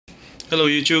Hello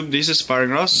YouTube, this is Sparring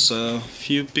Ross. A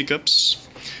few pickups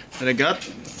that I got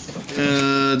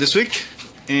this week,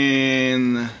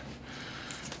 and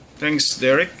thanks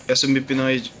Derek, SMB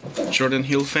Pinoy Jordan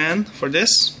Hill fan, for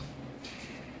this.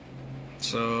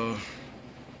 So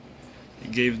he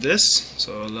gave this,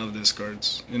 so I love these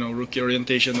cards. You know, rookie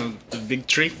orientation of the big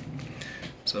tree.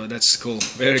 So that's cool,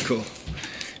 very cool.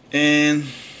 And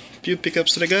few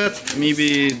pickups that I got.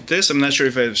 Maybe this. I'm not sure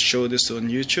if I've showed this on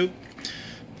YouTube.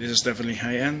 This is definitely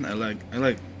high end. I like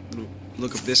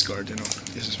look of this card. You know,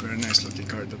 this is very nice looking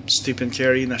card. The Stephen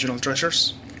Curry National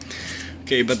Treasures.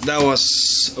 Okay, but that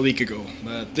was a week ago.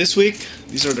 But this week,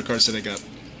 these are the cards that I got.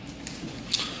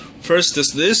 First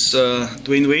is this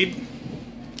Dwayne Wade,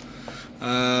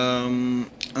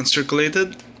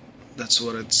 uncirculated. That's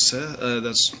what it says.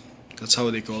 That's how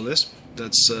they call this.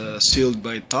 That's sealed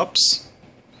by Topps.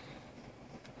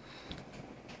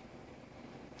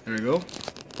 There we go.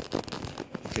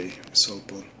 Okay, cell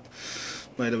phone.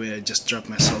 By the way, I just dropped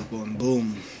my cell phone.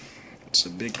 Boom. It's a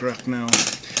big crack now.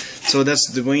 So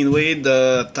that's Dwayne Wade,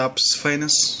 the Topps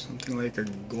Finest. Something like a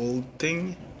gold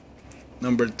thing.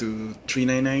 Number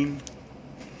 399.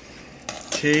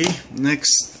 Okay,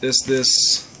 next is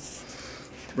this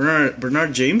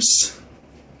Bernard James.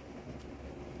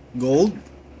 Gold.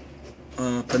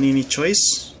 Panini's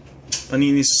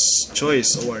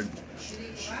Choice Award.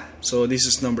 So this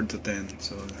is number 210.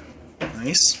 So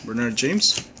nice, Bernard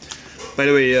James. By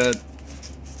the way,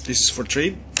 this is for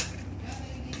trade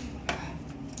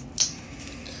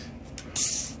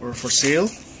or for sale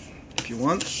if you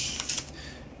want.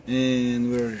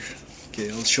 And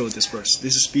I'll show this first.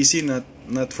 This is PC,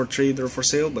 not for trade or for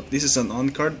sale, but this is an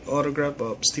on-card autograph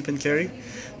of Stephen Curry.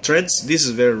 Threads. This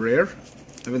is very rare.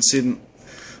 I haven't seen.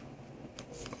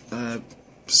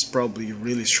 It's probably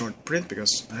really short print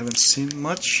because I haven't seen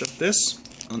much of this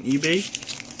on eBay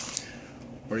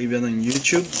or even on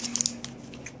YouTube.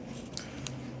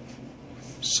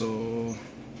 So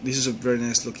this is a very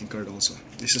nice looking card also.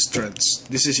 This is Threads.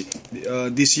 This is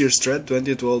this year's Thread,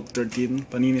 2012-13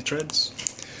 Panini Threads.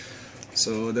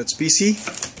 So that's PC.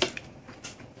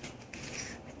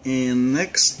 And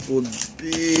next would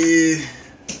be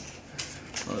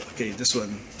okay, this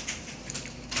one.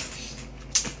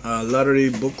 Lottery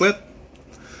booklet.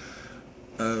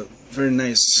 Very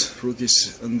nice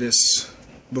rookies on this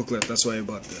booklet. That's why I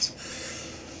bought this.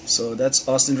 So that's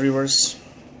Austin Rivers,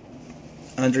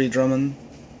 Andre Drummond,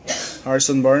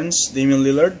 Harrison Barnes, Damian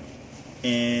Lillard,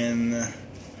 and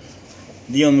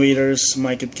Dion Waiters,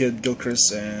 Micah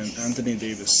Kidd-Gilchrist, and Anthony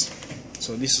Davis.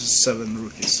 So this is 7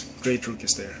 rookies. Great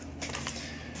rookies there.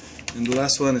 And the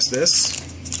last one is this.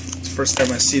 It's the first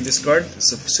time I see this card.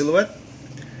 It's a silhouette.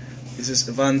 This is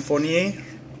Evan Fournier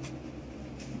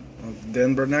of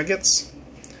Denver Nuggets.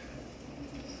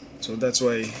 So that's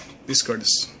why this card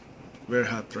is very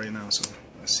hot right now. So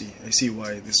I see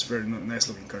why this is very nice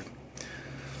looking card.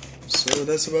 So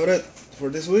that's about it for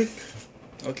this week.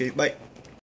 Okay, bye.